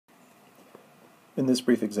In this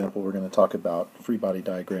brief example, we're going to talk about free body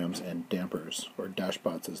diagrams and dampers, or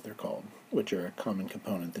dashpots as they're called, which are a common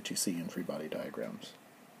component that you see in free body diagrams.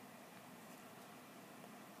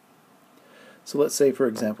 So let's say, for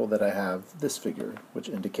example, that I have this figure, which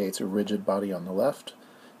indicates a rigid body on the left,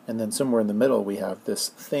 and then somewhere in the middle we have this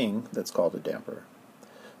thing that's called a damper.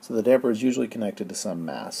 So the damper is usually connected to some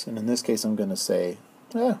mass, and in this case I'm going to say,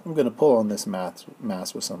 I'm going to pull on this mass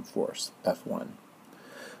with some force, F1.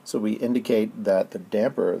 So we indicate that the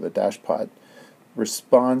damper, the dashpot,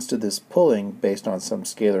 responds to this pulling based on some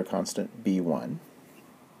scalar constant B1,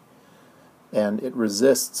 and it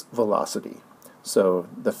resists velocity. So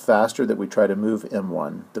the faster that we try to move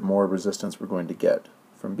M1, the more resistance we're going to get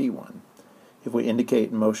from B1. If we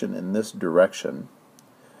indicate motion in this direction,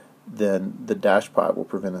 then the dashpot will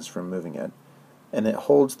prevent us from moving it, and it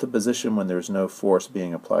holds the position when there's no force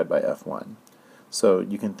being applied by F1. So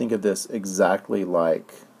you can think of this exactly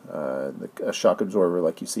like a shock absorber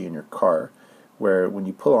like you see in your car, where when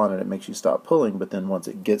you pull on it, it makes you stop pulling, but then once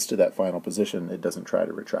it gets to that final position, it doesn't try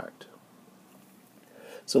to retract.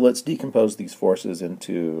 So let's decompose these forces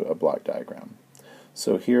into a block diagram.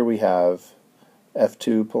 So here we have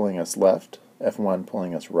F2 pulling us left, F1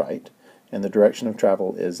 pulling us right, and the direction of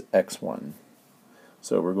travel is x1.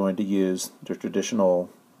 So we're going to use the traditional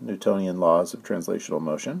Newtonian laws of translational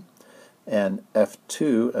motion, and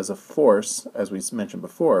F2 as a force, as we mentioned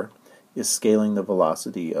before, is scaling the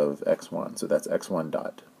velocity of x1, so that's x1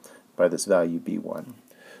 dot, by this value b1.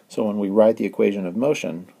 So when we write the equation of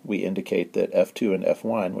motion, we indicate that F2 and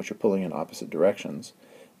F1, which are pulling in opposite directions,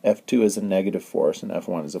 F2 is a negative force and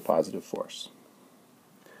F1 is a positive force.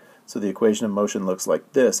 So the equation of motion looks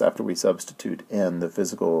like this after we substitute in the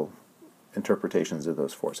physical interpretations of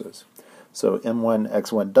those forces. So m1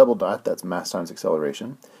 x1 double dot, that's mass times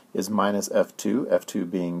acceleration, is minus F2, F2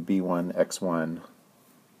 being b1 x1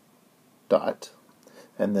 dot,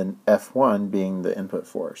 and then F1 being the input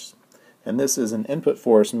force. And this is an input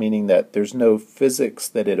force, meaning that there's no physics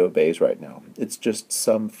that it obeys right now. It's just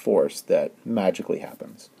some force that magically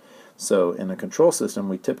happens. So in a control system,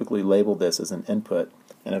 we typically label this as an input,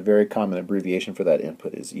 and a very common abbreviation for that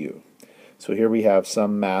input is U. So here we have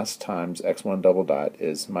some mass times x1 double dot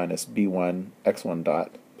is minus b1 x1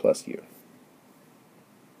 dot plus U.